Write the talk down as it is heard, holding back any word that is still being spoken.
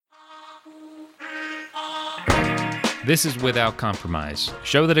This is Without Compromise, a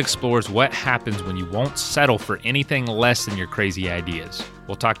show that explores what happens when you won't settle for anything less than your crazy ideas.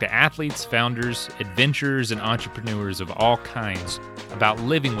 We'll talk to athletes, founders, adventurers, and entrepreneurs of all kinds about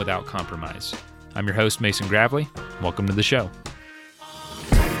living without compromise. I'm your host, Mason Gravely. Welcome to the show.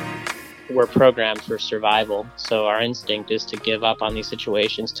 We're programmed for survival, so our instinct is to give up on these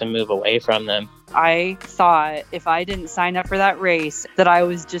situations, to move away from them. I thought if I didn't sign up for that race, that I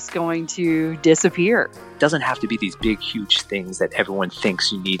was just going to disappear. It doesn't have to be these big, huge things that everyone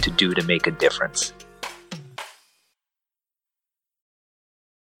thinks you need to do to make a difference.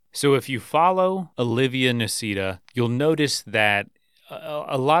 So if you follow Olivia Noceda, you'll notice that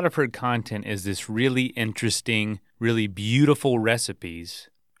a lot of her content is this really interesting, really beautiful recipes,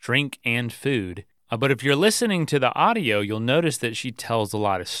 drink and food. But if you're listening to the audio, you'll notice that she tells a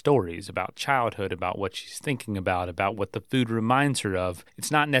lot of stories about childhood, about what she's thinking about what the food reminds her of. It's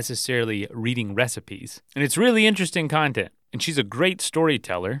not necessarily reading recipes. And it's really interesting content. And she's a great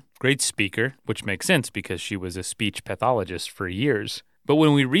storyteller, great speaker, which makes sense because she was a speech pathologist for years. But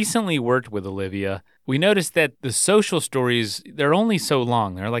when we recently worked with Olivia, we noticed that the social stories, they're only so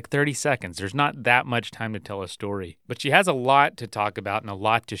long. They're like 30 seconds. There's not that much time to tell a story. But she has a lot to talk about and a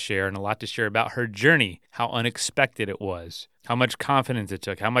lot to share about her journey, how unexpected it was, how much confidence it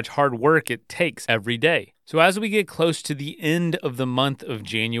took, how much hard work it takes every day. So as we get close to the end of the month of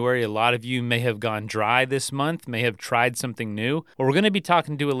January, a lot of you may have gone dry this month, may have tried something new. Well, we're going to be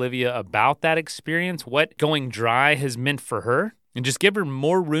talking to Olivia about that experience, what going dry has meant for her, and just give her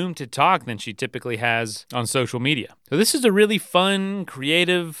more room to talk than she typically has on social media. So this is a really fun,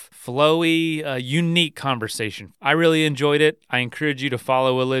 creative, flowy, unique conversation. I really enjoyed it. I encourage you to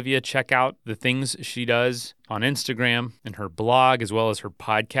follow Olivia, check out the things she does on Instagram and her blog, as well as her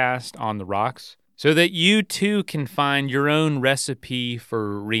podcast, On the Rocks, so that you too can find your own recipe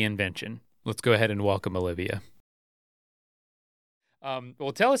for reinvention. Let's go ahead and welcome Olivia.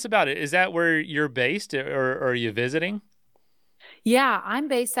 Well, tell us about it. Is that where you're based, or are you visiting? Yeah, I'm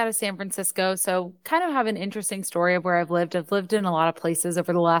based out of San Francisco, so kind of have an interesting story of where I've lived. I've lived in a lot of places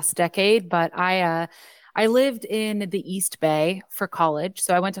over the last decade, but I lived in the East Bay for college.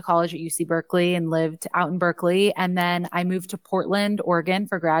 So I went to college at UC Berkeley and lived out in Berkeley. And then I moved to Portland, Oregon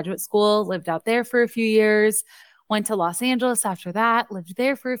for graduate school, lived out there for a few years, went to Los Angeles after that, lived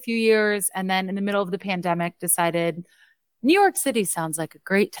there for a few years. And then in the middle of the pandemic, decided New York City sounds like a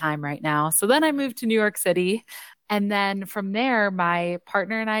great time right now. So then I moved to New York City. And then from there, my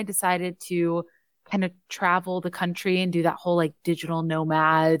partner and I decided to kind of travel the country and do that whole like digital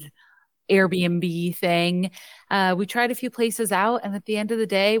nomad Airbnb thing. We tried a few places out, and at the end of the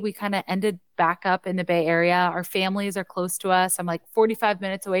day, we kind of ended back up in the Bay Area. Our families are close to us. I'm like 45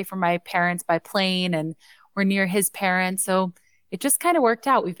 minutes away from my parents by plane, and we're near his parents. So it just kind of worked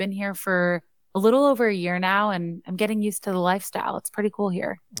out. We've been here for a little over a year now, and I'm getting used to the lifestyle. It's pretty cool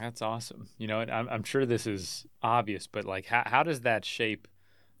here. That's awesome. You know, I'm sure this is obvious, but like, how does that shape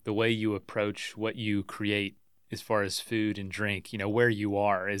the way you approach what you create as far as food and drink, you know, where you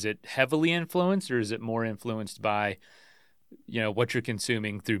are? Is it heavily influenced, or is it more influenced by, you know, what you're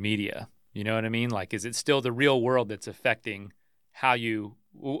consuming through media? You know what I mean? Like, is it still the real world that's affecting how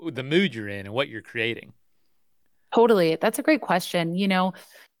the mood you're in and what you're creating? Totally. That's a great question. You know,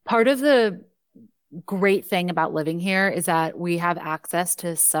 part of the great thing about living here is that we have access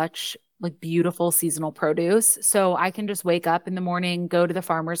to such like beautiful seasonal produce. So I can just wake up in the morning, go to the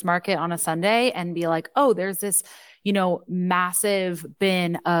farmer's market on a Sunday and be like, oh, there's this, you know, massive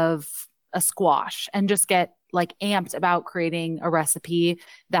bin of a squash, and just get like amped about creating a recipe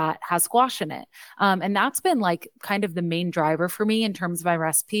that has squash in it. And that's been like kind of the main driver for me in terms of my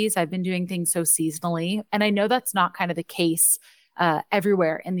recipes. I've been doing things so seasonally, and I know that's not kind of the case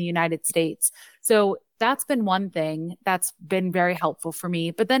everywhere in the United States. So that's been one thing that's been very helpful for me.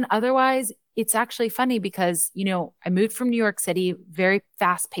 But then otherwise, it's actually funny because, you know, I moved from New York City, very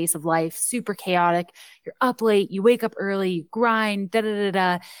fast pace of life, super chaotic. You're up late, you wake up early, you grind, da, da, da,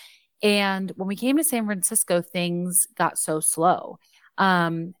 da. And when we came to San Francisco, things got so slow.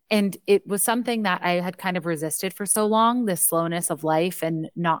 And it was something that I had kind of resisted for so long, this slowness of life and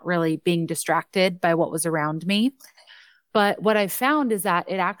not really being distracted by what was around me. But what I've found is that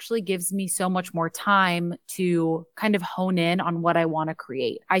it actually gives me so much more time to kind of hone in on what I want to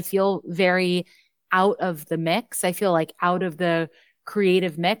create. I feel very out of the mix. I feel like out of the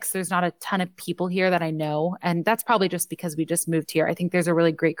creative mix. There's not a ton of people here that I know. And that's probably just because we just moved here. I think there's a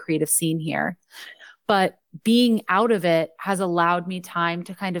really great creative scene here. But being out of it has allowed me time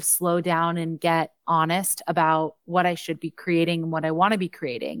to kind of slow down and get honest about what I should be creating and what I want to be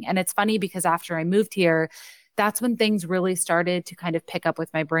creating. And it's funny because after I moved here, that's when things really started to kind of pick up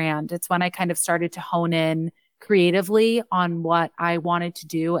with my brand. It's when I kind of started to hone in creatively on what I wanted to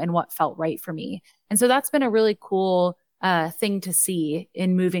do and what felt right for me. And so that's been a really cool thing to see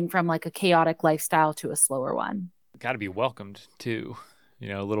in moving from like a chaotic lifestyle to a slower one. Got to be welcomed too,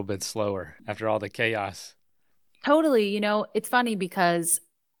 a little bit slower after all the chaos. Totally. It's funny because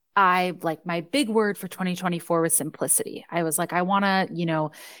I like my big word for 2024 was simplicity. I was like, I want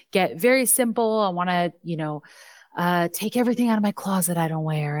to, get very simple. I want to, take everything out of my closet I don't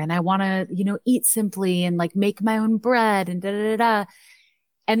wear. And I want to, eat simply and like make my own bread and da da da da.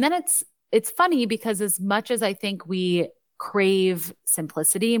 And then it's funny because as much as I think we crave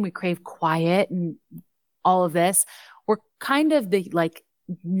simplicity and we crave quiet and all of this, we're kind of the like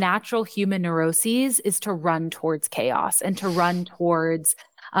natural human neuroses is to run towards chaos and to run towards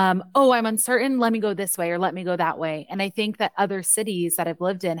oh, I'm uncertain. Let me go this way or let me go that way. And I think that other cities that I've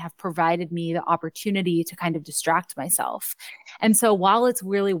lived in have provided me the opportunity to kind of distract myself. And so while it's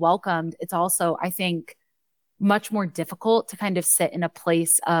really welcomed, it's also, I think, much more difficult to kind of sit in a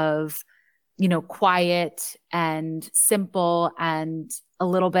place of, quiet and simple and a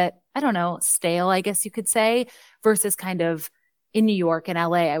little bit, I don't know, stale, I guess you could say, versus kind of in New York and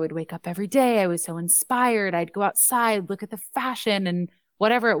LA, I would wake up every day. I was so inspired. I'd go outside, look at the fashion and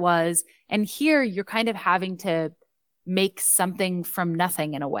whatever it was. And here you're kind of having to make something from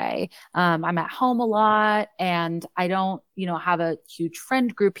nothing in a way. I'm at home a lot and I don't, have a huge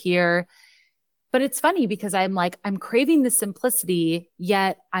friend group here. But it's funny because I'm craving the simplicity,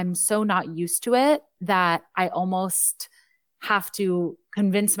 yet I'm so not used to it that I almost have to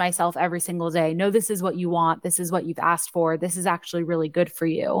convince myself every single day, no, this is what you want. This is what you've asked for. This is actually really good for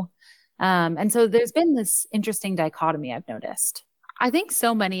you. And so there's been this interesting dichotomy I've noticed. I think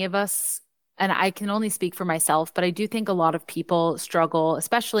so many of us, and I can only speak for myself, but I do think a lot of people struggle,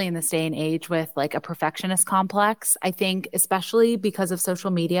 especially in this day and age, with like a perfectionist complex. I think especially because of social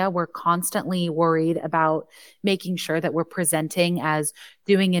media, we're constantly worried about making sure that we're presenting as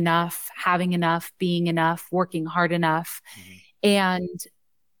doing enough, having enough, being enough, working hard enough. Mm-hmm. And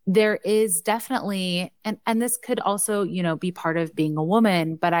there is definitely, and this could also, be part of being a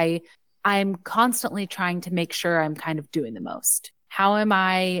woman, but I'm constantly trying to make sure I'm kind of doing the most. How am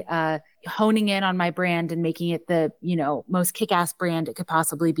I honing in on my brand and making it the, most kick-ass brand it could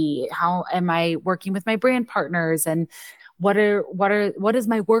possibly be? How am I working with my brand partners? And what is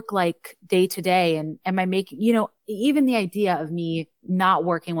my work like day to day? And am I making, even the idea of me not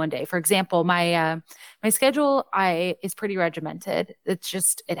working one day, for example, my schedule is pretty regimented.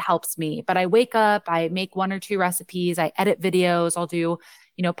 It helps me, but I wake up, I make 1 or 2 recipes, I edit videos, I'll do,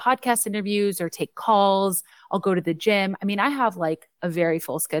 podcast interviews or take calls. I'll go to the gym. I mean, I have like a very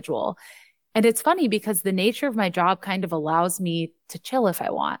full schedule. And it's funny because the nature of my job kind of allows me to chill if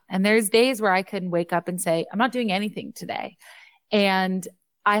I want. And there's days where I can wake up and say, I'm not doing anything today. And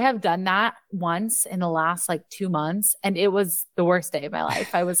I have done that once in the last like 2 months. And it was the worst day of my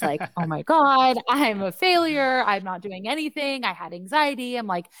life. I was like, oh my God, I'm a failure. I'm not doing anything. I had anxiety. I'm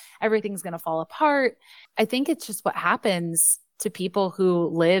like, everything's going to fall apart. I think it's just what happens to people who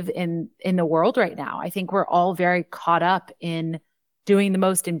live in the world right now. I think we're all very caught up in doing the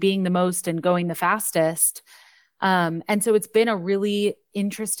most and being the most and going the fastest. And so it's been a really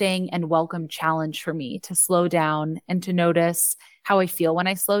interesting and welcome challenge for me to slow down and to notice how I feel when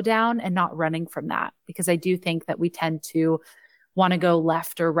I slow down and not running from that, because I do think that we tend to want to go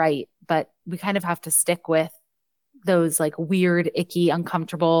left or right, but we kind of have to stick with those like weird, icky,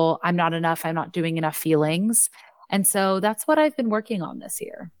 uncomfortable, I'm not enough, I'm not doing enough feelings. And so that's what I've been working on this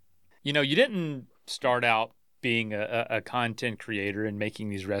year. You didn't start out being a content creator and making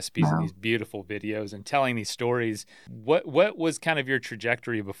these recipes and these beautiful videos and telling these stories. What was kind of your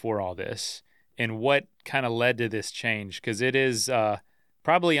trajectory before all this, and what kind of led to this change? Because it is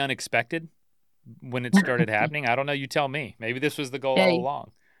probably unexpected when it started happening. I don't know. You tell me. Maybe this was the goal all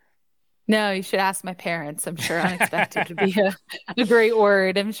along. No, you should ask my parents. I'm sure unexpected would be a great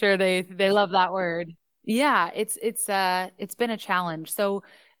word. I'm sure they love that word. Yeah, it's been a challenge. So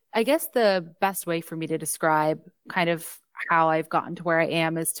I guess the best way for me to describe kind of how I've gotten to where I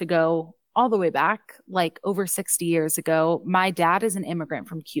am is to go all the way back, like over 60 years ago. My dad is an immigrant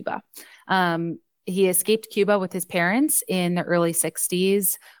from Cuba. He escaped Cuba with his parents in the early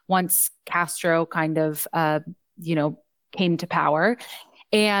 60s once Castro kind of, came to power.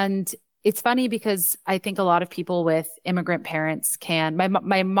 And it's funny because I think a lot of people with immigrant parents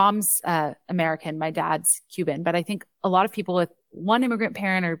my mom's American, my dad's Cuban, but I think a lot of people with one immigrant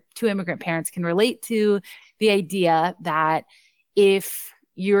parent or 2 immigrant parents can relate to the idea that if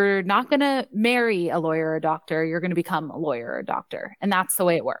you're not going to marry a lawyer or a doctor. You're going to become a lawyer or a doctor. And that's the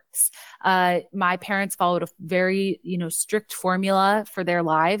way it works. My parents followed a very, strict formula for their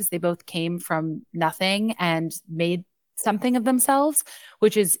lives. They both came from nothing and made something of themselves,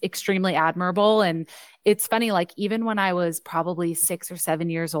 which is extremely admirable. And it's funny, like even when I was probably 6 or 7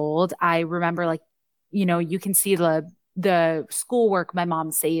 years old, I remember like, you can see the schoolwork my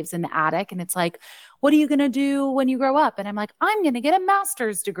mom saves in the attic. And it's like, what are you going to do when you grow up? And I'm like, I'm going to get a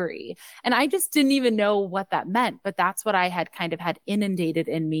master's degree. And I just didn't even know what that meant. But that's what I had kind of had inundated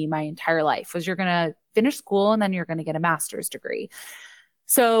in me my entire life was you're going to finish school and then you're going to get a master's degree.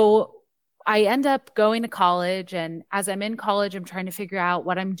 So I end up going to college. And as I'm in college, I'm trying to figure out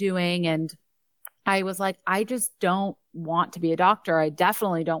what I'm doing. And I was like, I just don't want to be a doctor. I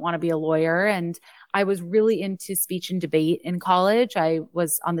definitely don't want to be a lawyer. And I was really into speech and debate in college. I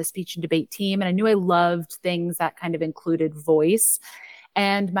was on the speech and debate team, and I knew I loved things that kind of included voice.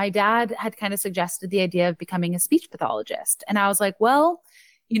 And my dad had kind of suggested the idea of becoming a speech pathologist. And I was like, well,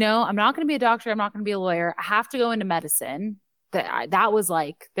 I'm not going to be a doctor. I'm not going to be a lawyer. I have to go into medicine. That was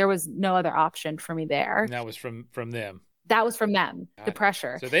like, there was no other option for me there. And that was from them. That was from them, the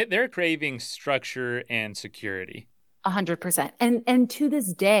pressure. So they're craving structure and security. 100%. And to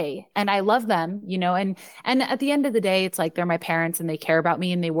this day, and I love them, and at the end of the day, it's like they're my parents and they care about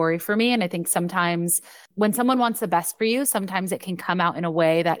me and they worry for me. And I think sometimes when someone wants the best for you, sometimes it can come out in a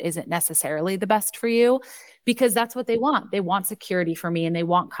way that isn't necessarily the best for you because that's what they want. They want security for me and they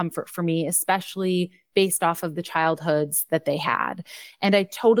want comfort for me, especially based off of the childhoods that they had. And I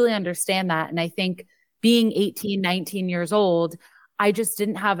totally understand that. And I think being 18, 19 years old, I just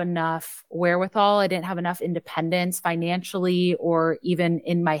didn't have enough wherewithal. I didn't have enough independence financially or even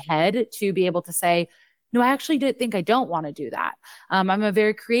in my head to be able to say, no, I actually think I don't want to do that. I'm a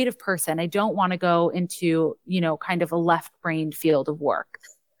very creative person. I don't want to go into, kind of a left-brained field of work.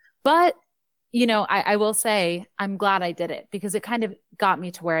 But, I will say I'm glad I did it because it kind of got me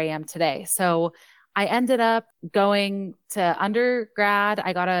to where I am today. So I ended up going to undergrad.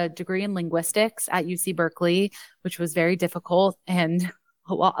 I got a degree in linguistics at UC Berkeley, which was very difficult and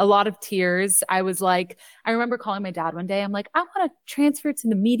a lot of tears. I remember calling my dad one day. I'm like, I want to transfer to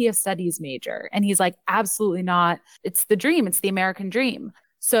the media studies major. And he's like, absolutely not. It's the dream. It's the American dream.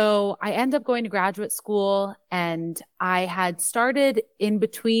 So I ended up going to graduate school and I had started in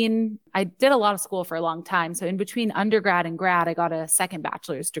between, I did a lot of school for a long time. So in between undergrad and grad, I got a second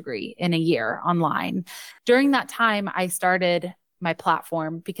bachelor's degree in a year online. During that time, I started my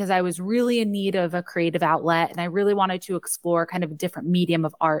platform because I was really in need of a creative outlet and I really wanted to explore kind of a different medium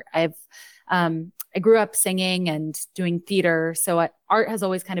of art. I grew up singing and doing theater. So art has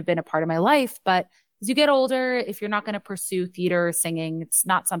always kind of been a part of my life, but as you get older, if you're not going to pursue theater or singing, it's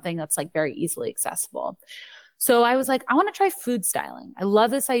not something that's like very easily accessible. So I was like, I want to try food styling. I love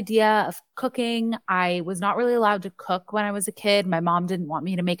this idea of cooking. I was not really allowed to cook when I was a kid. My mom didn't want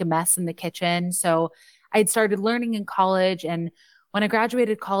me to make a mess in the kitchen. So I had started learning in college. And when I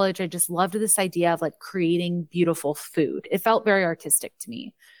graduated college, I just loved this idea of like creating beautiful food. It felt very artistic to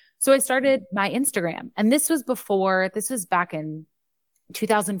me. So I started my Instagram. And this was back in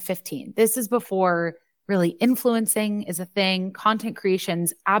 2015. This is before really influencing is a thing. Content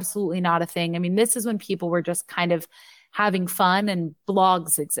creation's absolutely not a thing. I mean, this is when people were just kind of having fun and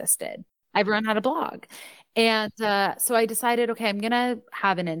blogs existed. Everyone had a blog. And so I decided, okay, I'm going to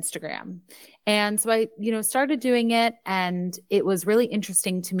have an Instagram. And so I, started doing it and it was really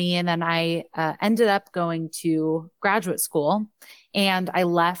interesting to me. And then I ended up going to graduate school and I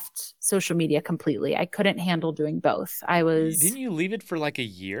left social media completely. I couldn't handle doing both. Didn't you leave it for like a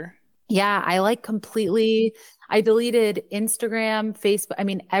year? Yeah, I deleted Instagram,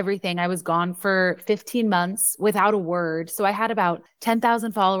 Facebook, everything. I was gone for 15 months without a word. So I had about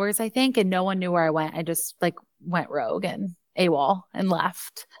 10,000 followers, I think, and no one knew where I went. I just went rogue and AWOL and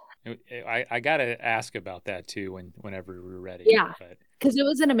left. I got to ask about that too whenever we're ready. Yeah, because it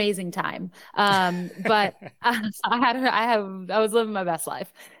was an amazing time. But I was living my best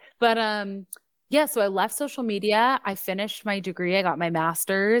life. But yeah, so I left social media. I finished my degree. I got my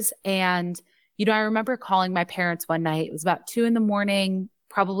master's. And, I remember calling my parents one night. It was about 2 a.m,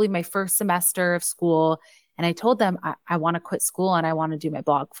 probably my first semester of school. And I told them, I want to quit school and I want to do my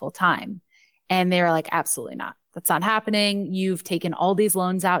blog full time. And they were like, absolutely not. That's not happening. You've taken all these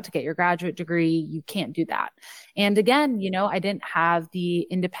loans out to get your graduate degree. You can't do that. And again, I didn't have the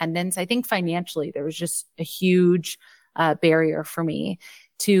independence. I think financially, there was just a huge barrier for me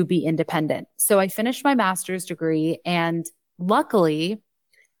to be independent. So I finished my master's degree and luckily,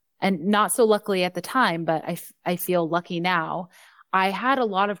 and not so luckily at the time, but I feel lucky now, I had a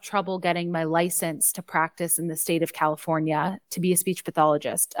lot of trouble getting my license to practice in the state of California to be a speech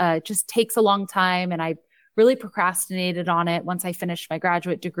pathologist. It just takes a long time, and I really procrastinated on it once I finished my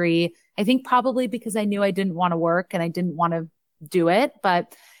graduate degree. I think probably because I knew I didn't want to work and I didn't want to do it,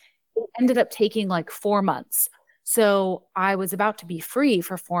 but it ended up taking like 4 months. So I was about to be free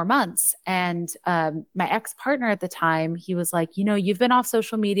for 4 months. And my ex-partner at the time, he was like, you've been off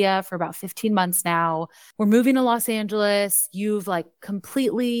social media for about 15 months now. We're moving to Los Angeles. You've like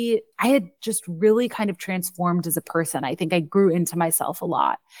I had just really kind of transformed as a person. I think I grew into myself a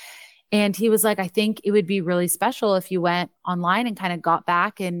lot. And he was like, I think it would be really special if you went online and kind of got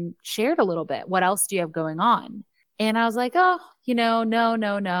back and shared a little bit. What else do you have going on? And I was like, oh,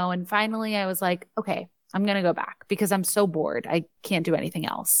 no. And finally I was like, okay, I'm going to go back because I'm so bored. I can't do anything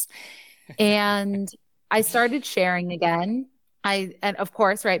else. And I started sharing again. And of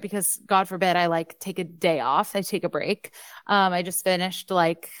course, right, because God forbid I like take a day off, I take a break. I just finished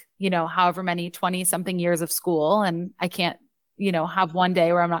however many 20 something years of school, and I can't, have one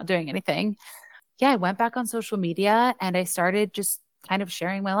day where I'm not doing anything. Yeah, I went back on social media and I started just kind of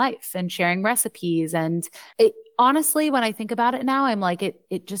sharing my life and sharing recipes. And it honestly, when I think about it now, I'm like,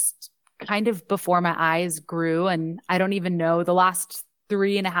 it just kind of before my eyes grew. And I don't even know, the last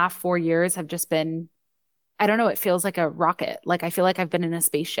 3.5, 4 years have just been, I don't know, it feels like a rocket. Like I feel like I've been in a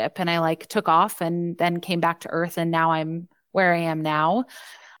spaceship and I like took off and then came back to Earth, and now I'm where I am now.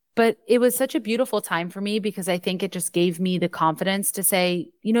 But it was such a beautiful time for me because I think it just gave me the confidence to say,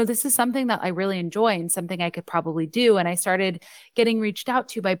 this is something that I really enjoy and something I could probably do. And I started getting reached out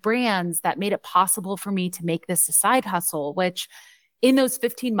to by brands that made it possible for me to make this a side hustle, which in those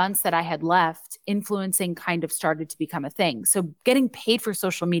 15 months that I had left, influencing kind of started to become a thing. So getting paid for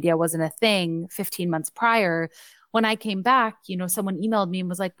social media wasn't a thing 15 months prior. When I came back, someone emailed me and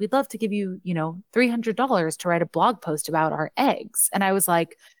was like, we'd love to give you, $300 to write a blog post about our eggs. And I was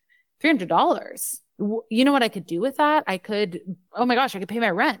like, $300? You know what I could do with that? Oh my gosh, I could pay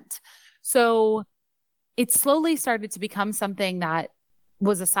my rent. So it slowly started to become something that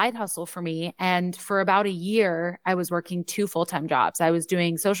was a side hustle for me. And for about a year, I was working 2 full-time jobs. I was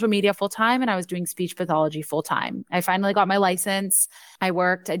doing social media full-time and I was doing speech pathology full-time. I finally got my license. I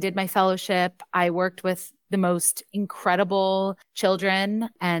did my fellowship. I worked with the most incredible children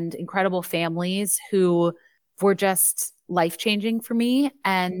and incredible families who were just life-changing for me.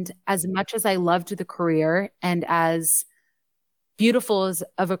 And as much as I loved the career and as beautiful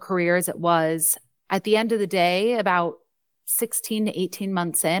of a career as it was, at the end of the day, about 16 to 18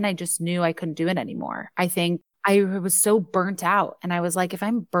 months in, I just knew I couldn't do it anymore. I think I was so burnt out. And I was like, if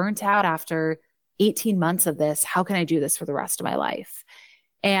I'm burnt out after 18 months of this, how can I do this for the rest of my life?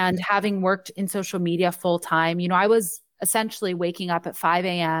 And having worked in social media full time, I was essentially waking up at 5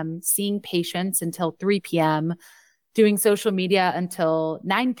 a.m., seeing patients until 3 p.m., doing social media until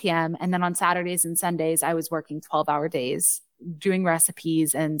 9 p.m. And then on Saturdays and Sundays, I was working 12-hour days, doing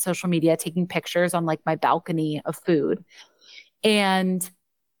recipes and social media, taking pictures on like my balcony of food. And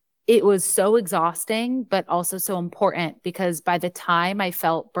it was so exhausting, but also so important because by the time I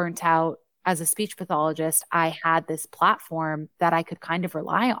felt burnt out as a speech pathologist, I had this platform that I could kind of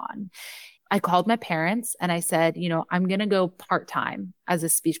rely on. I called my parents and I said, I'm going to go part-time as a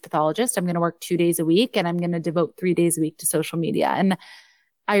speech pathologist. I'm going to work 2 days a week and I'm going to devote 3 days a week to social media. And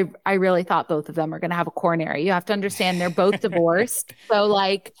I really thought both of them were going to have a coronary. You have to understand they're both divorced. So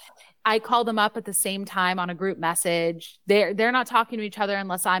like I call them up at the same time on a group message. They're not talking to each other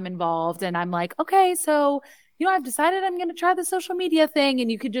unless I'm involved. And I'm like, okay, so, I've decided I'm going to try the social media thing. And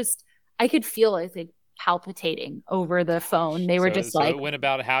I could feel it like palpitating over the phone. They were so it went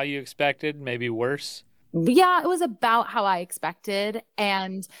about how you expected, maybe worse. Yeah, it was about how I expected.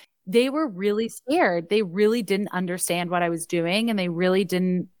 And they were really scared. They really didn't understand what I was doing. And they really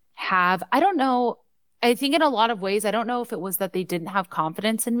didn't have, I don't know. I think in a lot of ways, I don't know if it was that they didn't have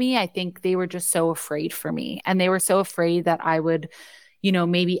confidence in me. I think they were just so afraid for me. And they were so afraid that I would,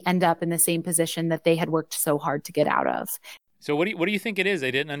 maybe end up in the same position that they had worked so hard to get out of. So what do you think it is?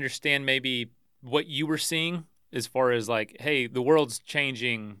 They didn't understand maybe what you were seeing as far as like, hey, the world's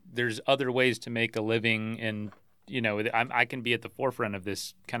changing. There's other ways to make a living. And, I can be at the forefront of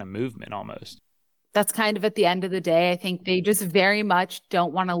this kind of movement almost. That's kind of at the end of the day. I think they just very much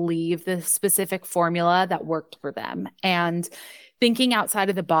don't want to leave the specific formula that worked for them. And thinking outside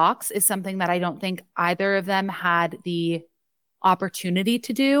of the box is something that I don't think either of them had the opportunity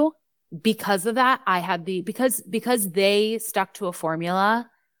to do. Because of that, because they stuck to a formula,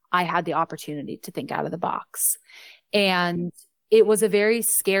 I had the opportunity to think out of the box. And it was a very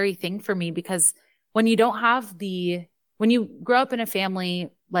scary thing for me because when you grow up in a family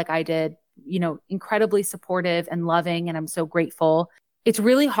like I did, incredibly supportive and loving, and I'm so grateful. It's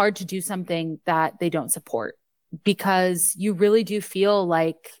really hard to do something that they don't support, because you really do feel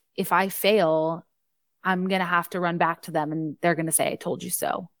like if I fail, I'm going to have to run back to them and they're going to say, I told you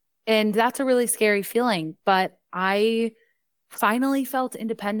so. And that's a really scary feeling. But I finally felt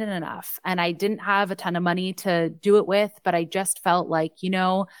independent enough, and I didn't have a ton of money to do it with, but I just felt like,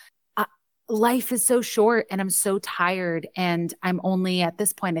 life is so short and I'm so tired. And I'm only at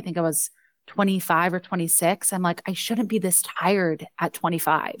this point, I think I was 25 or 26. I'm like, I shouldn't be this tired at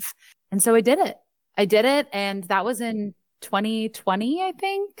 25. And so I did it. And that was in 2020, I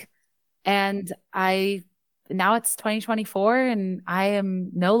think. And now it's 2024 and I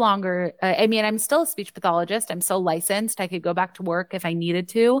am no longer, I'm still a speech pathologist. I'm still licensed. I could go back to work if I needed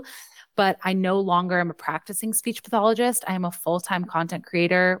to, but I no longer am a practicing speech pathologist. I am a full-time content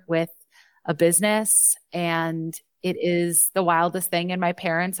creator with a business, and it is the wildest thing. And my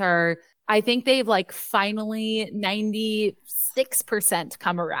parents I think they've finally 96%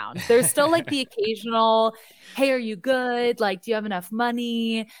 come around. There's still the occasional, hey, are you good? Do you have enough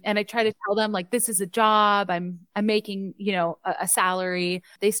money? And I try to tell them this is a job. I'm making, a salary.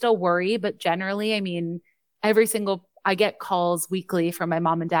 They still worry, but generally, I get calls weekly from my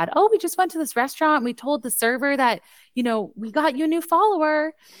mom and dad. Oh, we just went to this restaurant. We told the server that, we got you a new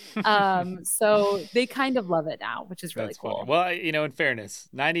follower. So they kind of love it now, which is really That's cool. Funny. Well, in fairness,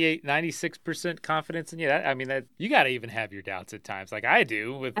 96% confidence in you. That you got to even have your doubts at times. Like I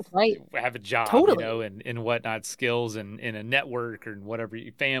do with have a job, totally. and whatnot, skills and in a network or whatever,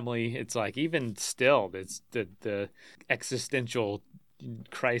 family. It's even still, it's the existential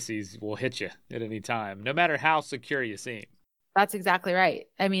crises will hit you at any time, no matter how secure you seem. That's exactly right.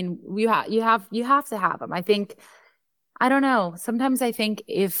 You have to have them. I don't know. Sometimes I think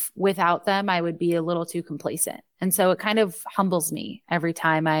if without them, I would be a little too complacent. And so it kind of humbles me every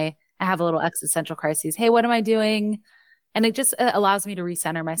time I have a little existential crisis. Hey, what am I doing? And it just allows me to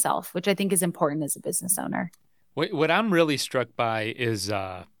recenter myself, which I think is important as a business owner. What I'm really struck by is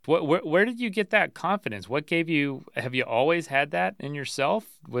where did you get that confidence? What gave you? Have you always had that in yourself?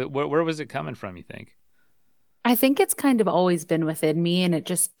 Where was it coming from, you think? I think it's kind of always been within me, and it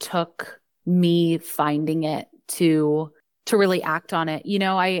just took me finding it to really act on it.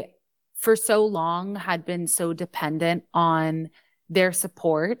 I for so long had been so dependent on their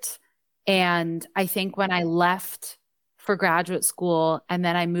support. And I think when I left for graduate school and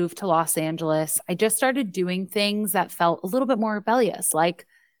then I moved to Los Angeles, I just started doing things that felt a little bit more rebellious. Like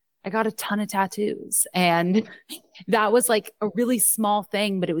I got a ton of tattoos, and that was a really small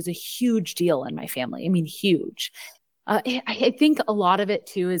thing, but it was a huge deal in my family. Huge. I think a lot of it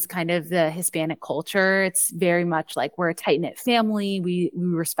too is kind of the Hispanic culture. It's very much we're a tight-knit family. We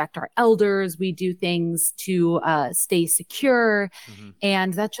respect our elders. We do things to stay secure. Mm-hmm.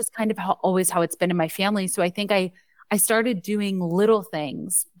 And that's just kind of always how it's been in my family. So I think I started doing little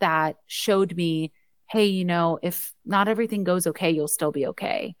things that showed me, hey, if not everything goes okay, you'll still be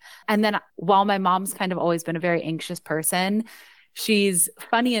okay. And then while my mom's kind of always been a very anxious person, she's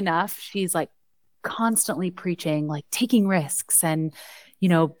funny enough, she's constantly preaching, taking risks and,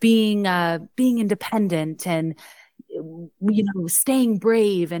 being independent and, staying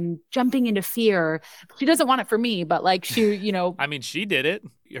brave and jumping into fear. She doesn't want it for me, but she, she did it.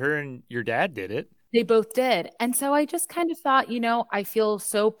 Her and your dad did it. They both did. And so I just kind of thought, I feel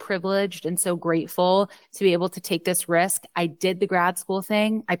so privileged and so grateful to be able to take this risk. I did the grad school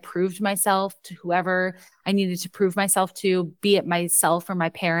thing. I proved myself to whoever I needed to prove myself to, be it myself or my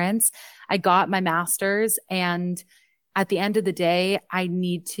parents. I got my master's, and at the end of the day, I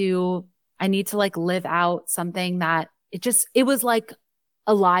need to live out something that it was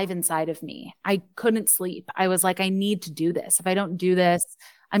alive inside of me. I couldn't sleep. I was I need to do this. If I don't do this,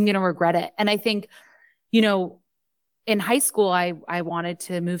 I'm going to regret it. And I think, in high school, I wanted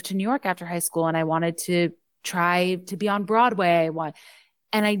to move to New York after high school, and I wanted to try to be on Broadway.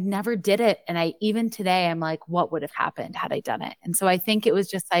 And I never did it. And even today, I'm what would have happened had I done it? And so I think it was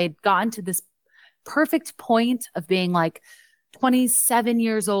just, I had gotten to this perfect point of being 27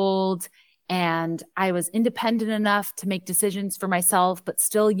 years old, and I was independent enough to make decisions for myself, but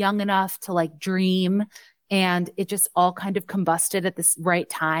still young enough to dream. And it just all kind of combusted at this right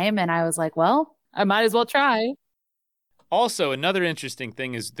time. And I was well, I might as well try. Also, another interesting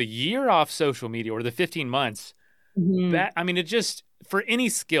thing is the year off social media, or the 15 months. Mm-hmm. It just, for any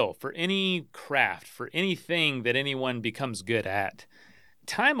skill, for any craft, for anything that anyone becomes good at,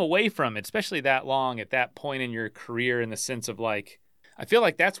 time away from it, especially that long at that point in your career, in the sense of I feel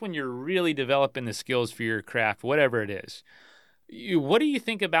that's when you're really developing the skills for your craft, whatever it is. What do you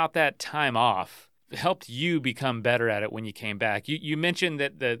think about that time off helped you become better at it when you came back? You mentioned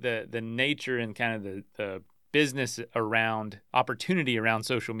that the nature and kind of the business around opportunity around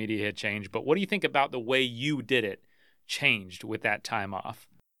social media had changed, but what do you think about the way you did it changed with that time off?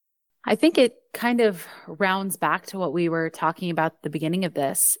 I think it kind of rounds back to what we were talking about at the beginning of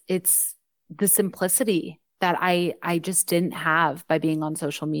this. It's the simplicity that I just didn't have by being on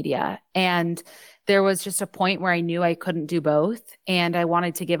social media. And there was just a point where I knew I couldn't do both. And I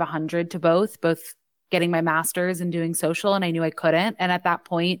wanted to give 100 to both getting my master's and doing social. And I knew I couldn't. And at that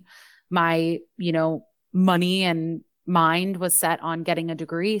point, my, money and mind was set on getting a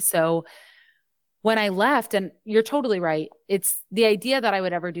degree. So when I left, and you're totally right, it's the idea that I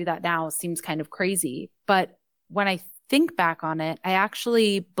would ever do that now seems kind of crazy. But when I think back on it, I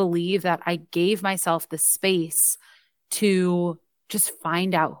actually believe that I gave myself the space to just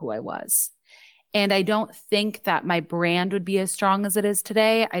find out who I was. And I don't think that my brand would be as strong as it is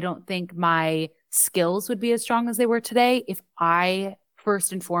today. I don't think my skills would be as strong as they were today if I,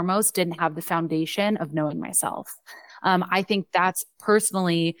 first and foremost, didn't have the foundation of knowing myself. I think that's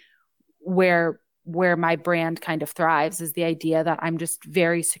personally where my brand kind of thrives, is the idea that I'm just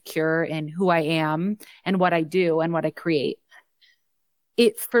very secure in who I am and what I do and what I create.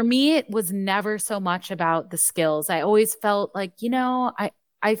 For me, it was never so much about the skills. I always felt like,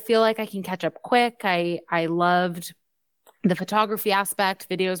 I feel like I can catch up quick. I loved the photography aspect.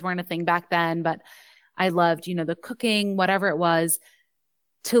 Videos weren't a thing back then, but I loved, the cooking, whatever it was.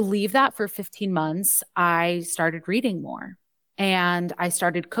 To leave that for 15 months, I started reading more and I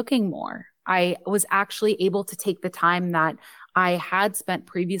started cooking more. I was actually able to take the time that I had spent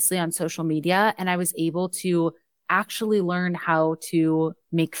previously on social media, and I was able to actually learn how to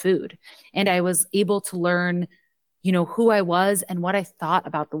make food. And I was able to learn, who I was and what I thought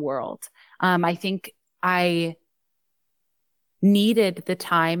about the world. I think I needed the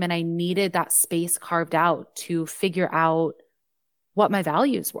time and I needed that space carved out to figure out what my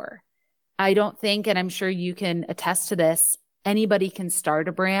values were. I don't think, and I'm sure you can attest to this, anybody can start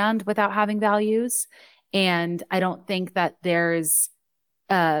a brand without having values. And I don't think that there's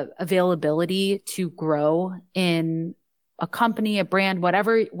availability to grow in a company, a brand,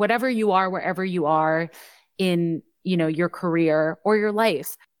 whatever you are, wherever you are in, your career or your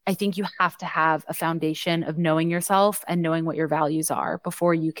life. I think you have to have a foundation of knowing yourself and knowing what your values are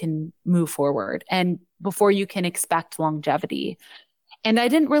before you can move forward and before you can expect longevity. And I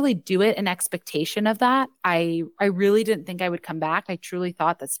didn't really do it in expectation of that. I really didn't think I would come back. I truly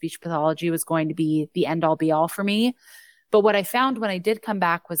thought that speech pathology was going to be the end all be all for me. But what I found when I did come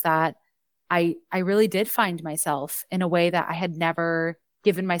back was that I really did find myself in a way that I had never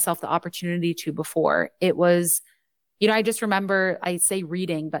given myself the opportunity to before. It was, I just remember, I say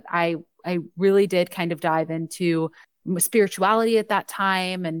reading, but I really did kind of dive into spirituality at that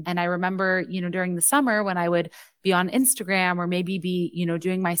time. And I remember, during the summer when I would be on Instagram or maybe be,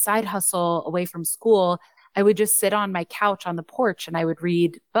 doing my side hustle away from school, I would just sit on my couch on the porch and I would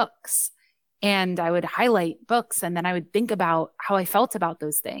read books and I would highlight books. And then I would think about how I felt about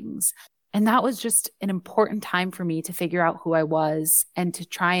those things. And that was just an important time for me to figure out who I was and to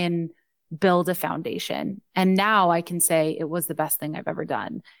try and build a foundation. And now I can say it was the best thing I've ever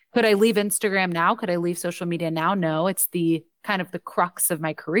done. Could I leave Instagram now? Could I leave social media now? No, it's the kind of the crux of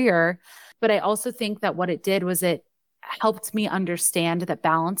my career. But I also think that what it did was it helped me understand that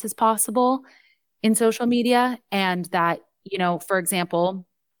balance is possible in social media. And that, for example,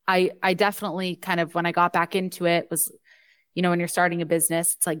 I definitely kind of, when I got back into it, was, when you're starting a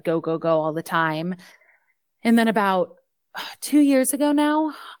business, it's like go, go, go all the time. And then about 2 years ago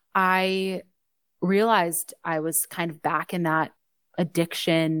now, I realized I was kind of back in that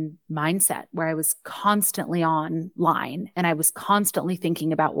addiction mindset where I was constantly online and I was constantly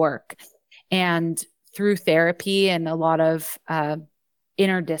thinking about work. And through therapy and a lot of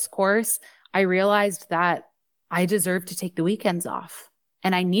inner discourse, I realized that I deserve to take the weekends off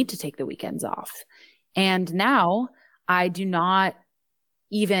and I need to take the weekends off. And now I do not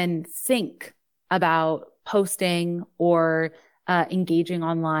even think about posting or engaging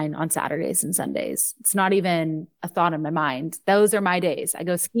online on Saturdays and Sundays. It's not even a thought in my mind. Those are my days. I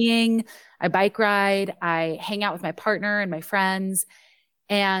go skiing, I bike ride, I hang out with my partner and my friends.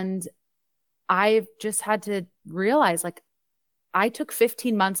 And I've just had to realize, like, I took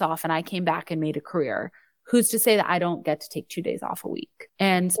 15 months off and I came back and made a career. Who's to say that I don't get to take 2 days off a week?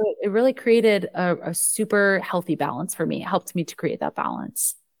 And so it really created a super healthy balance for me. It helped me to create that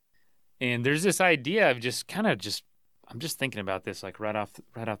balance. And there's this idea of I'm just thinking about this like right off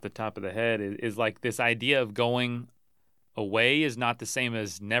the top of the head is like this idea of going away is not the same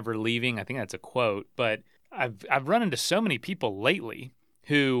as never leaving. I think that's a quote, but I've run into so many people lately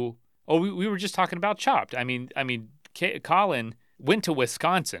who Oh, we were just talking about Chopped. Colin went to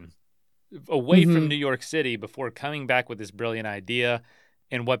Wisconsin, away from New York City, before coming back with this brilliant idea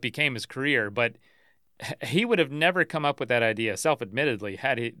and what became his career. But he would have never come up with that idea, self-admittedly,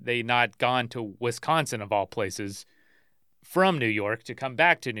 had they not gone to Wisconsin, of all places, from New York to come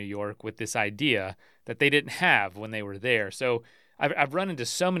back to New York with this idea that they didn't have when they were there. So I've run into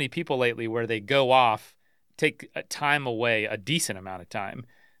so many people lately where they go off, take time away, a decent amount of time,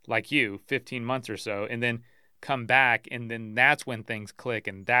 like you, 15 months or so, and then come back, and then that's when things click,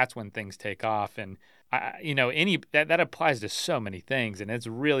 and that's when things take off. And that applies to so many things, and it's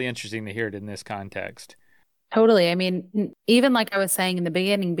really interesting to hear it in this context. Totally. I mean, even like I was saying in the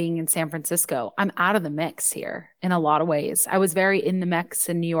beginning, being in San Francisco, I'm out of the mix here in a lot of ways. I was very in the mix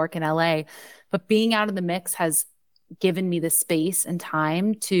in New York and LA, but being out of the mix has given me the space and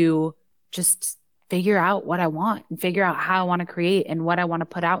time to just figure out what I want and figure out how I want to create and what I want to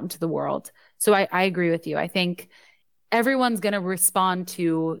put out into the world. So I agree with you. I think everyone's going to respond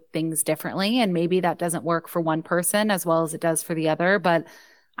to things differently, and maybe that doesn't work for one person as well as it does for the other. But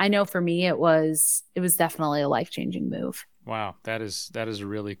I know for me, it was definitely a life-changing move. Wow. That is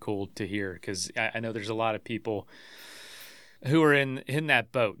really cool to hear, because I know there's a lot of people who are in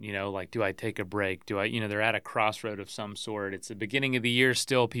that boat, like, do I take a break? Do I, they're at a crossroad of some sort. It's the beginning of the year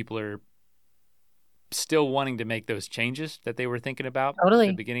still. People are still wanting to make those changes that they were thinking about at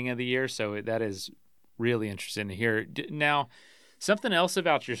the beginning of the year. So that is really interesting to hear. Now, something else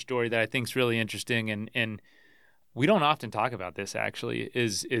about your story that I think is really interesting, and we don't often talk about this actually,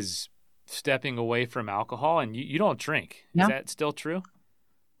 is stepping away from alcohol, and you don't drink. No. Is that still true?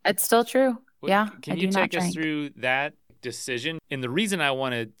 It's still true. Yeah. Can you take us through that decision? And the reason I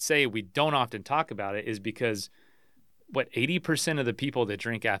want to say we don't often talk about it is because 80% of the people that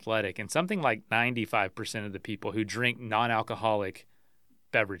drink athletic, and something like 95% of the people who drink non-alcoholic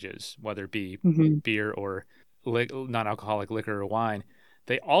beverages, whether it be beer or non-alcoholic liquor or wine,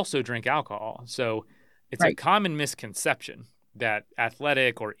 they also drink alcohol. So it's a common misconception that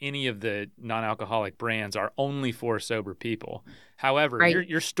athletic or any of the non-alcoholic brands are only for sober people. However,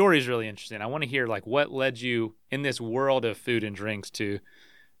 your story is really interesting. I want to hear what led you in this world of food and drinks to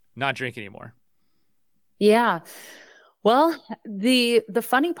not drink anymore. Yeah. Well, the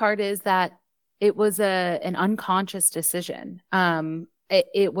funny part is that it was an unconscious decision.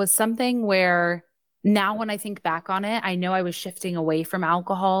 It was something where now when I think back on it, I know I was shifting away from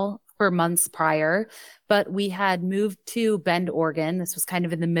alcohol for months prior, but we had moved to Bend, Oregon. This was kind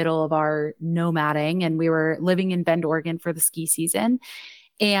of in the middle of our nomading, and we were living in Bend, Oregon for the ski season.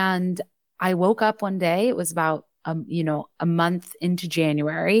 And I woke up one day, it was about, a month into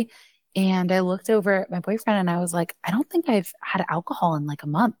January, and I looked over at my boyfriend and I was like, I don't think I've had alcohol in like a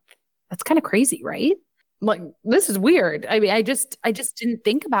month. That's kind of crazy, right? Like, this is weird. I mean, I just didn't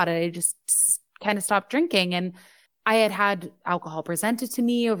think about it. I just kind of stopped drinking, and I had alcohol presented to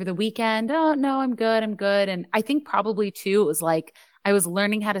me over the weekend. Oh, no, I'm good. And I think probably too, it was like I was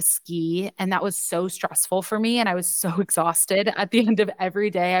learning how to ski, and that was so stressful for me. And I was so exhausted at the end of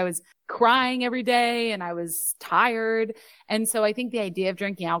every day. I was crying every day and I was tired. And so I think the idea of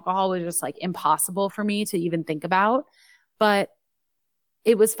drinking alcohol was just like impossible for me to even think about. But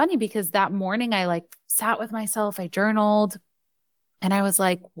it was funny because that morning I sat with myself, I journaled, and I was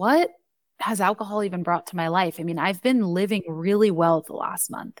like, what has alcohol even brought to my life? I mean, I've been living really well the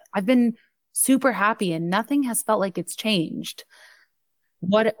last month. I've been super happy and nothing has felt like it's changed.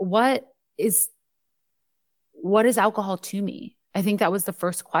 What is alcohol to me? I think that was the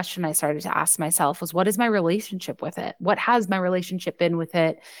first question I started to ask myself was, what is my relationship with it? What has my relationship been with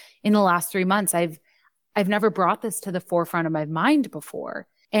it in the last 3 months? I've never brought this to the forefront of my mind before.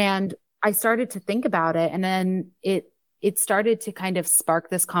 And I started to think about it, and then it started to kind of spark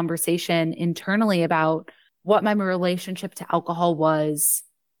this conversation internally about what my relationship to alcohol was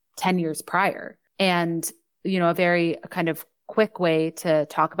 10 years prior. And, a very kind of quick way to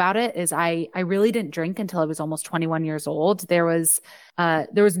talk about it is I really didn't drink until I was almost 21 years old. There was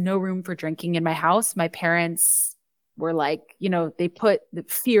no room for drinking in my house. My parents were like, they put the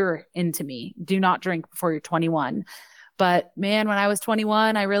fear into me. Do not drink before you're 21. But man, when I was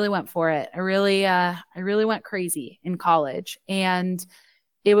 21, I really went for it. I really went crazy in college. And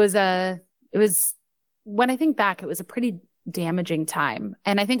it was when I think back, it was a pretty damaging time.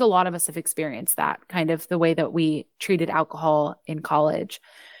 And I think a lot of us have experienced that, kind of the way that we treated alcohol in college.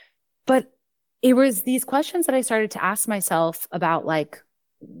 But it was these questions that I started to ask myself about,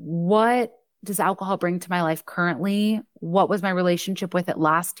 what does alcohol bring to my life currently? What was my relationship with it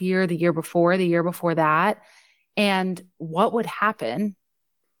last year, the year before that? And what would happen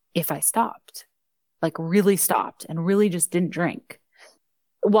if I stopped, really stopped and really just didn't drink?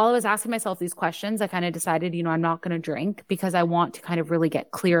 while I was asking myself these questions, I kind of decided, I'm not going to drink because I want to kind of really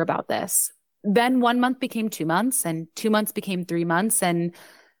get clear about this. Then 1 month became 2 months, and 2 months became 3 months. And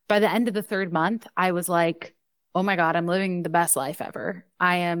by the end of the third month, I was like, oh my God, I'm living the best life ever.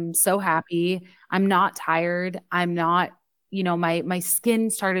 I am so happy. I'm not tired. I'm not, my skin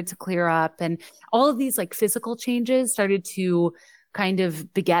started to clear up, and all of these like physical changes started to kind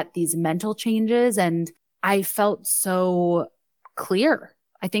of beget these mental changes. And I felt so clear.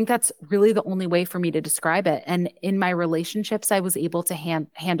 I think that's really the only way for me to describe it. And in my relationships, I was able to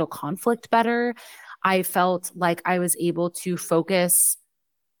handle conflict better. I felt like I was able to focus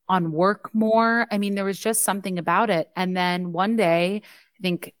on work more. I mean, there was just something about it. And then one day, I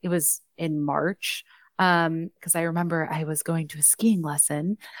think it was in March, because I remember I was going to a skiing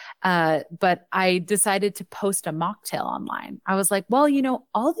lesson, but I decided to post a mocktail online. I was like, well,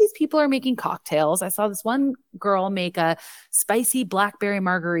 all these people are making cocktails. I saw this one girl make a spicy blackberry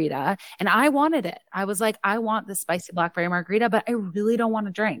margarita, and I wanted it. I was like, I want the spicy blackberry margarita, but I really don't want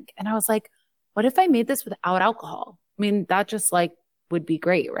to drink. And I was like, what if I made this without alcohol? I mean, that just like would be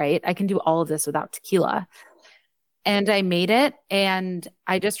great, right? I can do all of this without tequila. And I made it. And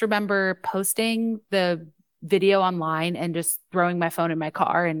I just remember posting the video online and just throwing my phone in my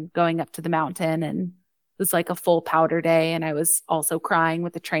car and going up to the mountain. And it was like a full powder day. And I was also crying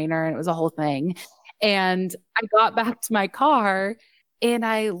with the trainer, and it was a whole thing. And I got back to my car and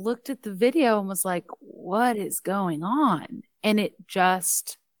I looked at the video and was like, what is going on? And it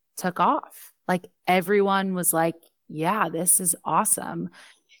just took off. Like everyone was like, yeah, this is awesome.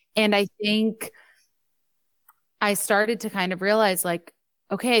 And I think I started to kind of realize like,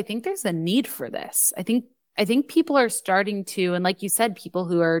 okay, I think there's a need for this. I think people are starting to, and like you said, people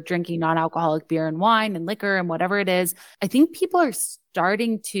who are drinking non-alcoholic beer and wine and liquor and whatever it is, I think people are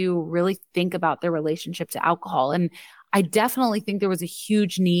starting to really think about their relationship to alcohol. And I definitely think there was a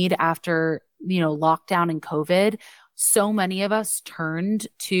huge need after, lockdown and COVID. So many of us turned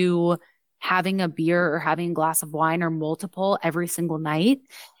to having a beer or having a glass of wine or multiple every single night.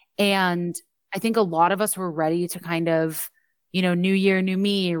 And I think a lot of us were ready to kind of, new year, new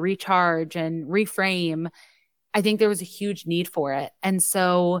me, recharge and reframe. I think there was a huge need for it. And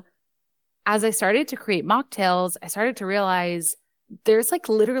so as I started to create mocktails, I started to realize there's like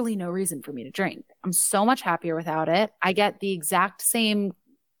literally no reason for me to drink. I'm so much happier without it. I get the exact same,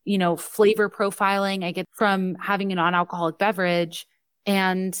 flavor profiling I get from having a non-alcoholic beverage.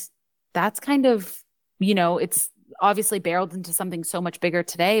 And that's kind of, it's obviously barreled into something so much bigger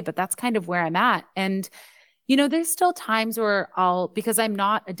today, but that's kind of where I'm at. And, there's still times where because I'm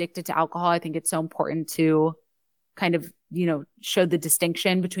not addicted to alcohol, I think it's so important to kind of, show the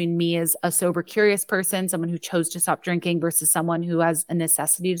distinction between me as a sober, curious person, someone who chose to stop drinking versus someone who has a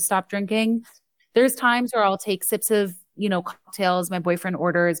necessity to stop drinking. There's times where I'll take sips of, cocktails my boyfriend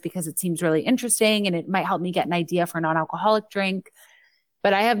orders because it seems really interesting and it might help me get an idea for a non-alcoholic drink.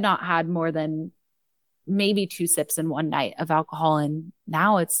 But I have not had more than maybe 2 sips in one night of alcohol. And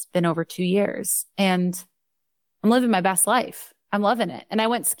now it's been over 2 years and I'm living my best life. I'm loving it. And I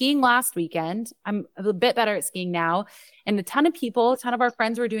went skiing last weekend. I'm a bit better at skiing now. And a ton of our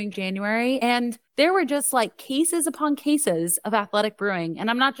friends were doing January. And there were just like cases upon cases of athletic brewing. And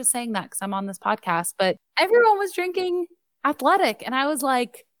I'm not just saying that because I'm on this podcast, but everyone was drinking athletic. And I was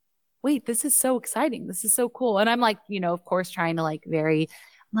like, wait, this is so exciting. This is so cool. And I'm like, of course, trying to like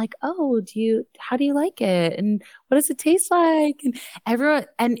I'm like, oh, how do you like it? And what does it taste like?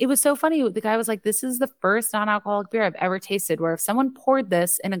 And it was so funny. The guy was like, this is the first non-alcoholic beer I've ever tasted where if someone poured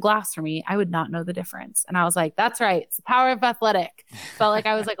this in a glass for me, I would not know the difference. And I was like, that's right. It's the power of athletic. Felt like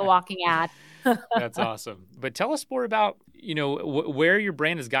I was like a walking ad. That's awesome. But tell us more about, where your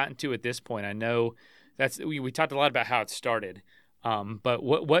brand has gotten to at this point. I know we talked a lot about how it started. But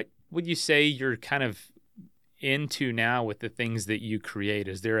what would you say you're kind of into now with the things that you create?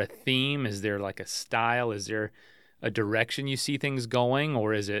 Is there a theme? Is there like a style? Is there a direction you see things going?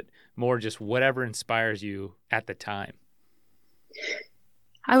 Or is it more just whatever inspires you at the time?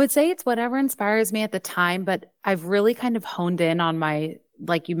 I would say it's whatever inspires me at the time, but I've really kind of honed in on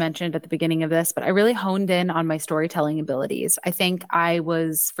like you mentioned at the beginning of this, but I really honed in on my storytelling abilities. I think I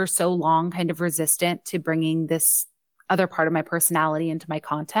was for so long kind of resistant to bringing this other part of my personality into my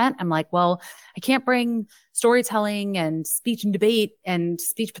content. I'm like, well, I can't bring storytelling and speech and debate and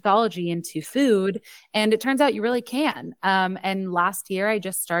speech pathology into food. And it turns out you really can. And last year I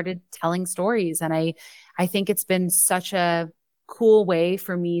just started telling stories. And I think it's been such a cool way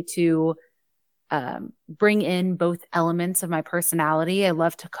for me to bring in both elements of my personality. I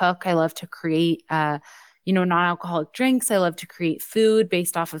love to cook. I love to create, non-alcoholic drinks. I love to create food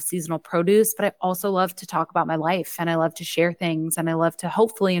based off of seasonal produce, but I also love to talk about my life, and I love to share things, and I love to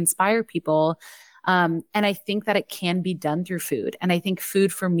hopefully inspire people. And I think that it can be done through food. And I think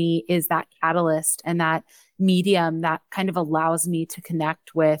food for me is that catalyst and that medium that kind of allows me to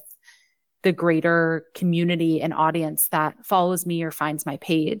connect with the greater community and audience that follows me or finds my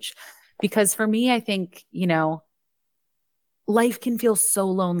page. Because for me, I think, life can feel so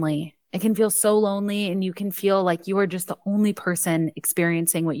lonely. It can feel so lonely, and you can feel like you are just the only person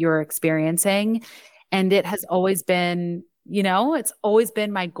experiencing what you're experiencing. And it has always been, it's always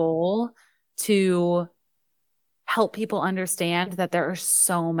been my goal to help people understand that there are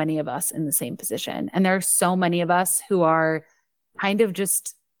so many of us in the same position. And there are so many of us who are kind of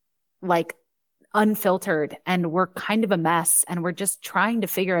just like unfiltered, and we're kind of a mess, and we're just trying to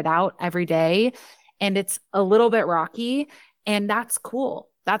figure it out every day. And it's a little bit rocky, and that's cool.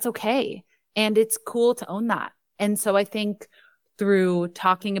 That's okay. And it's cool to own that. And so I think through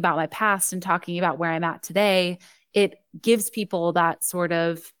talking about my past and talking about where I'm at today, it gives people that sort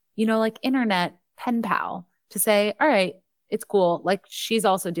of, like internet pen pal to say, all right, it's cool. Like, she's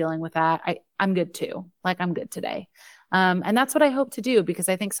also dealing with that. I'm good too. Like, I'm good today. And that's what I hope to do, because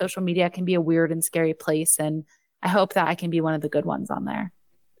I think social media can be a weird and scary place. And I hope that I can be one of the good ones on there.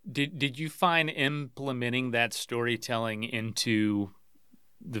 Did you find implementing that storytelling into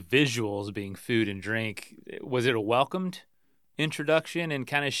the visuals being food and drink, was it a welcomed introduction and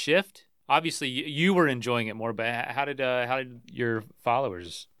kind of shift? Obviously, you were enjoying it more, but how did your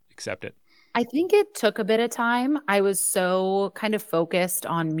followers accept it? I think it took a bit of time. I was so kind of focused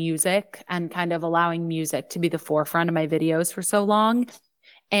on music and kind of allowing music to be the forefront of my videos for so long.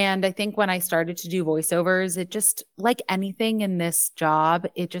 And I think when I started to do voiceovers, it just, like anything in this job,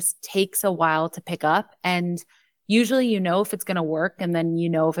 it just takes a while to pick up. And usually, if it's going to work, and then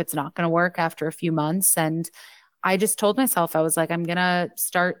if it's not going to work after a few months. And I just told myself, I was like, I'm going to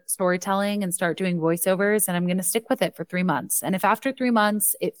start storytelling and start doing voiceovers, and I'm going to stick with it for 3 months. And if after 3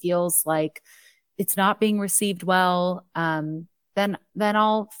 months, it feels like it's not being received well, then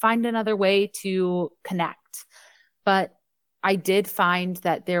I'll find another way to connect. But I did find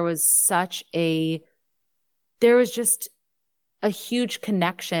that there was just a huge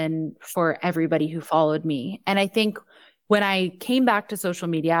connection for everybody who followed me. And I think when I came back to social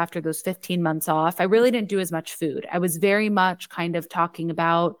media after those 15 months off, I really didn't do as much food. I was very much kind of talking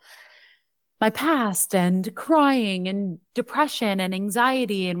about my past and crying and depression and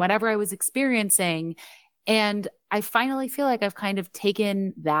anxiety and whatever I was experiencing. And I finally feel like I've kind of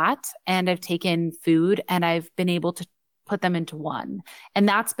taken that, and I've taken food, and I've been able to put them into one. And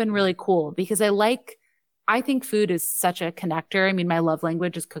that's been really cool, because I think food is such a connector. I mean, my love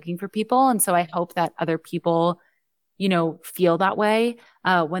language is cooking for people. And so I hope that other people feel that way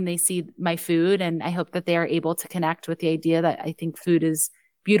when they see my food. And I hope that they are able to connect with the idea that I think food is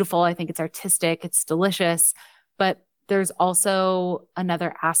beautiful. I think it's artistic. It's delicious. But there's also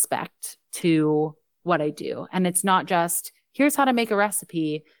another aspect to what I do. And it's not just, here's how to make a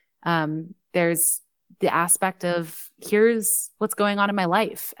recipe. There's the aspect of, here's what's going on in my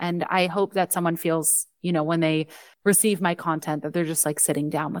life. And I hope that someone feels, when they receive my content, that they're just like sitting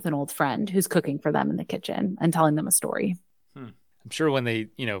down with an old friend who's cooking for them in the kitchen and telling them a story. I'm sure when they,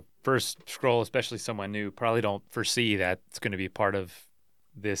 first scroll, especially someone new, probably don't foresee that it's going to be part of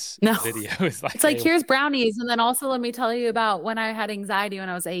this video. It's like, here's brownies. And then also let me tell you about when I had anxiety when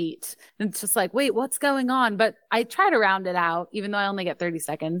I was 8. And it's just like, wait, what's going on? But I try to round it out, even though I only get 30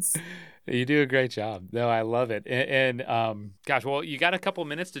 seconds. You do a great job. No, I love it. And gosh, well, you got a couple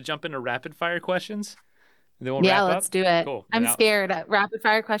minutes to jump into rapid fire questions? And then we'll wrap up? Let's do it. Cool. I'm scared. Rapid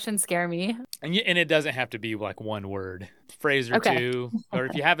fire questions scare me. And it doesn't have to be like one word, phrase or two. Or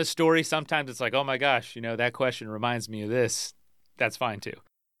if you have a story, sometimes it's like, oh my gosh, that question reminds me of this. That's fine too.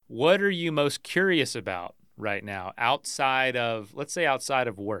 What are you most curious about right now outside of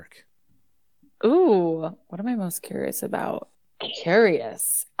work? Ooh, what am I most curious about?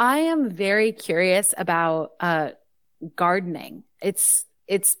 Curious. I am very curious about gardening. It's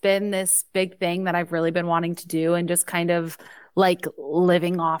been this big thing that I've really been wanting to do, and just kind of like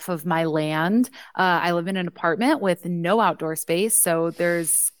living off of my land. I live in an apartment with no outdoor space, so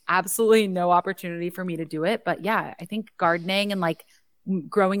there's absolutely no opportunity for me to do it. But yeah, I think gardening and like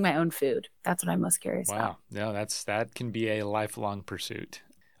growing my own food, that's what I'm most curious about. Wow. No, that can be a lifelong pursuit.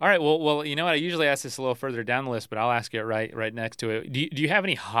 All right. Well, you know what? I usually ask this a little further down the list, but I'll ask it right next to it. Do you have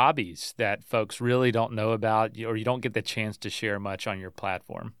any hobbies that folks really don't know about, or you don't get the chance to share much on your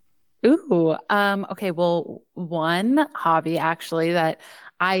platform? Ooh. Okay. Well, one hobby actually that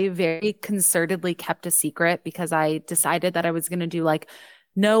I very concertedly kept a secret, because I decided that I was going to do like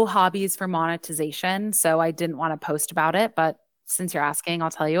no hobbies for monetization. So I didn't want to post about it. But since you're asking,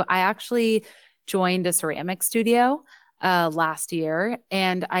 I'll tell you, I actually joined a ceramic studio last year.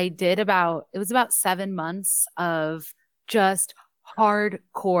 And it was about 7 months of just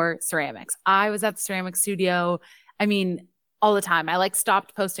hardcore ceramics. I was at the ceramic studio. I mean, all the time. I like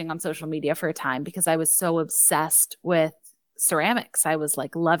stopped posting on social media for a time because I was so obsessed with ceramics. I was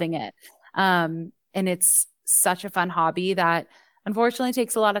like loving it. And it's such a fun hobby that unfortunately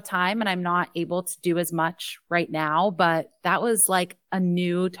takes a lot of time and I'm not able to do as much right now. But that was like a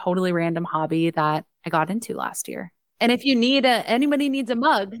new, totally random hobby that I got into last year. And if anybody needs a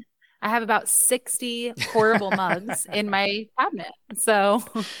mug, I have about 60 horrible mugs in my cabinet. So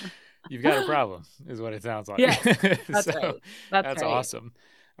You've got a problem, is what it sounds like. Yes, that's right. That's awesome.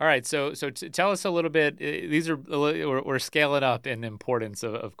 All right, so tell us a little bit. These are we're scaling up in importance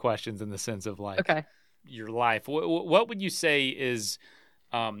of questions in the sense of like your life. What would you say is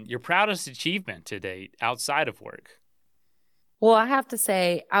your proudest achievement to date outside of work? Well, I have to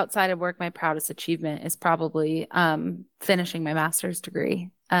say, outside of work, my proudest achievement is probably finishing my master's degree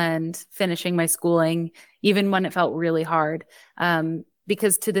and finishing my schooling, even when it felt really hard.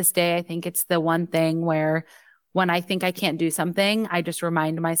 Because to this day, I think it's the one thing where when I think I can't do something, I just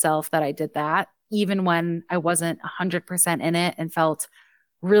remind myself that I did that, even when I wasn't 100% in it and felt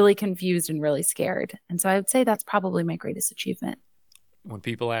really confused and really scared. And so I would say that's probably my greatest achievement. When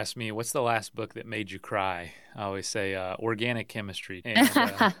people ask me, what's the last book that made you cry? I always say Organic Chemistry.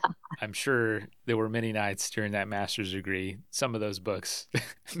 And I'm sure there were many nights during that master's degree, some of those books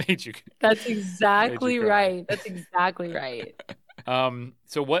made you cry. That's exactly right. That's exactly right.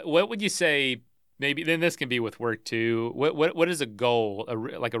 So what would you say, maybe then this can be with work too, what is a goal,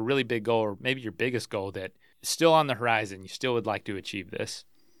 like a really big goal, or maybe your biggest goal that is still on the horizon, you still would like to achieve this?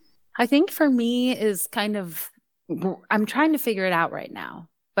 I think for me is I'm trying to figure it out right now,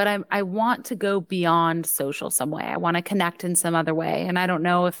 but I want to go beyond social some way. I want to connect in some other way. And I don't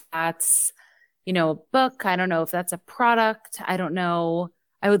know if that's, a book. I don't know if that's a product. I don't know.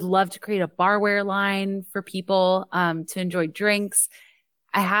 I would love to create a barware line for people to enjoy drinks.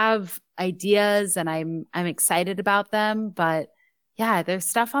 I have ideas and I'm excited about them, but yeah, there's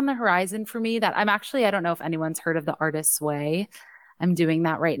stuff on the horizon for me that I don't know if anyone's heard of the Artist's Way. I'm doing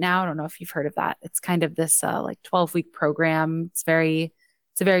that right now. I don't know if you've heard of that. It's kind of this like 12-week program. It's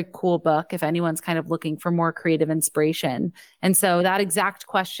a very cool book if anyone's kind of looking for more creative inspiration. And so that exact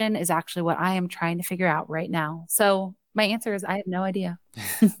question is actually what I am trying to figure out right now. So my answer is I have no idea.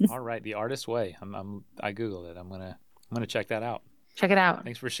 All right, the Artist's Way. I googled it. I'm gonna check that out. Check it out.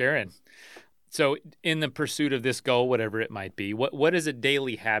 Thanks for sharing. So, in the pursuit of this goal, whatever it might be, what is a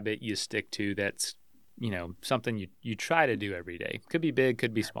daily habit you stick to that's something you try to do every day? Could be big,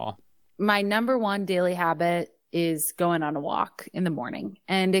 could be small. My number one daily habit is going on a walk in the morning.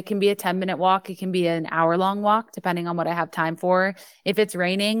 And it can be a 10-minute walk. It can be an hour-long walk, depending on what I have time for. If it's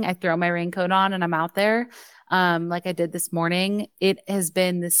raining, I throw my raincoat on and I'm out there. Like I did this morning. It has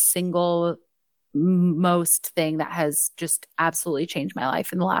been the single most thing that has just absolutely changed my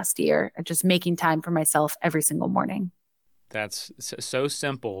life in the last year. Just making time for myself every single morning. That's so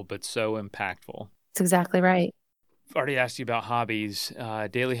simple, but so impactful. That's exactly right. I've already asked you about hobbies,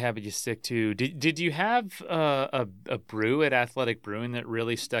 daily habit you stick to. Did you have a brew at Athletic Brewing that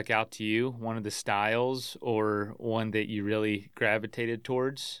really stuck out to you? One of the styles or one that you really gravitated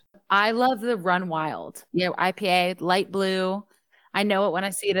towards? I love the Run Wild, IPA, light blue. I know it when I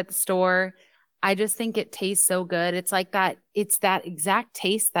see it at the store. I just think it tastes so good. It's like that. It's that exact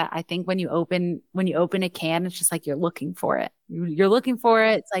taste that I think when you open a can, it's just like you're looking for it. You're looking for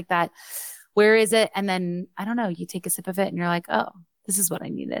it. It's like that. Where is it? And then, I don't know, you take a sip of it and you're like, oh, this is what I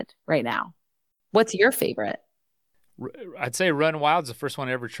needed right now. What's your favorite? I'd say Run Wild's the first one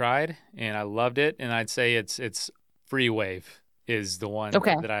I ever tried, and I loved it. And I'd say it's Free Wave is the one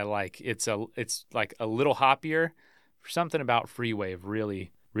that I like. It's like a little hoppier. Something about Free Wave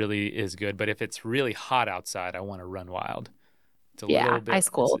really is good. But if it's really hot outside, I want to Run Wild. It's a little bit ice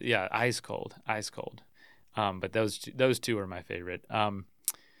cold. Ice cold. But those two are my favorite.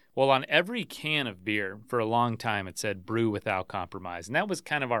 Well, on every can of beer for a long time, it said brew without compromise. And that was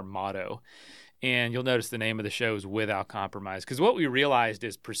kind of our motto. And you'll notice the name of the show is Without Compromise. Because what we realized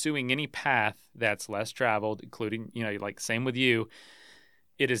is pursuing any path that's less traveled, including, like same with you,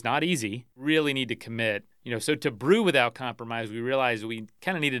 it is not easy. Really need to commit. So to brew without compromise, we realized we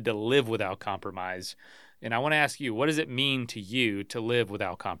kind of needed to live without compromise. And I want to ask you, what does it mean to you to live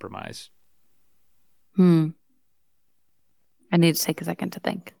without compromise? I need to take a second to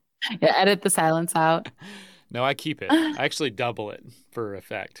think. Yeah, edit the silence out. No, I keep it. I actually double it for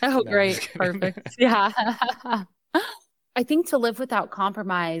effect. Oh, great. Perfect. Yeah. I think to live without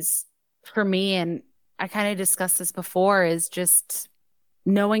compromise for me, and I kind of discussed this before, is just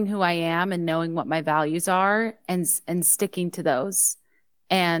knowing who I am and knowing what my values are and sticking to those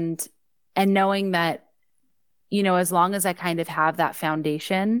and knowing that, as long as I kind of have that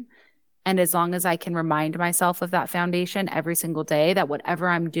foundation and as long as I can remind myself of that foundation every single day, that whatever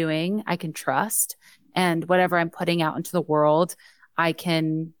I'm doing, I can trust, and whatever I'm putting out into the world, I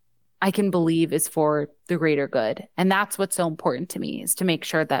can believe is for the greater good. And that's what's so important to me, is to make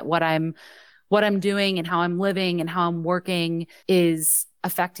sure that what I'm doing and how I'm living and how I'm working is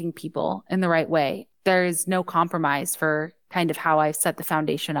affecting people in the right way. There's no compromise for kind of how I set the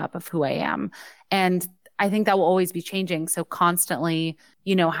foundation up of who I am. And I think that will always be changing. So constantly,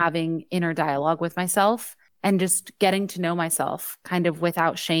 having inner dialogue with myself and just getting to know myself kind of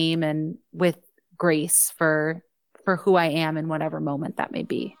without shame and with grace for who I am in whatever moment that may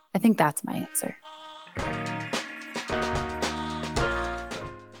be. I think that's my answer.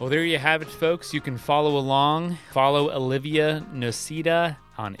 Well, there you have it, folks. You can follow along. Follow Olivia Noceda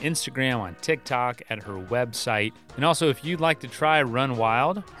on Instagram, on TikTok, at her website. And also, if you'd like to try Run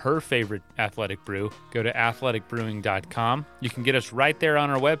Wild, her favorite athletic brew, go to athleticbrewing.com. You can get us right there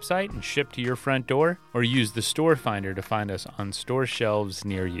on our website and shipped to your front door, or use the store finder to find us on store shelves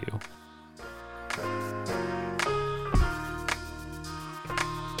near you.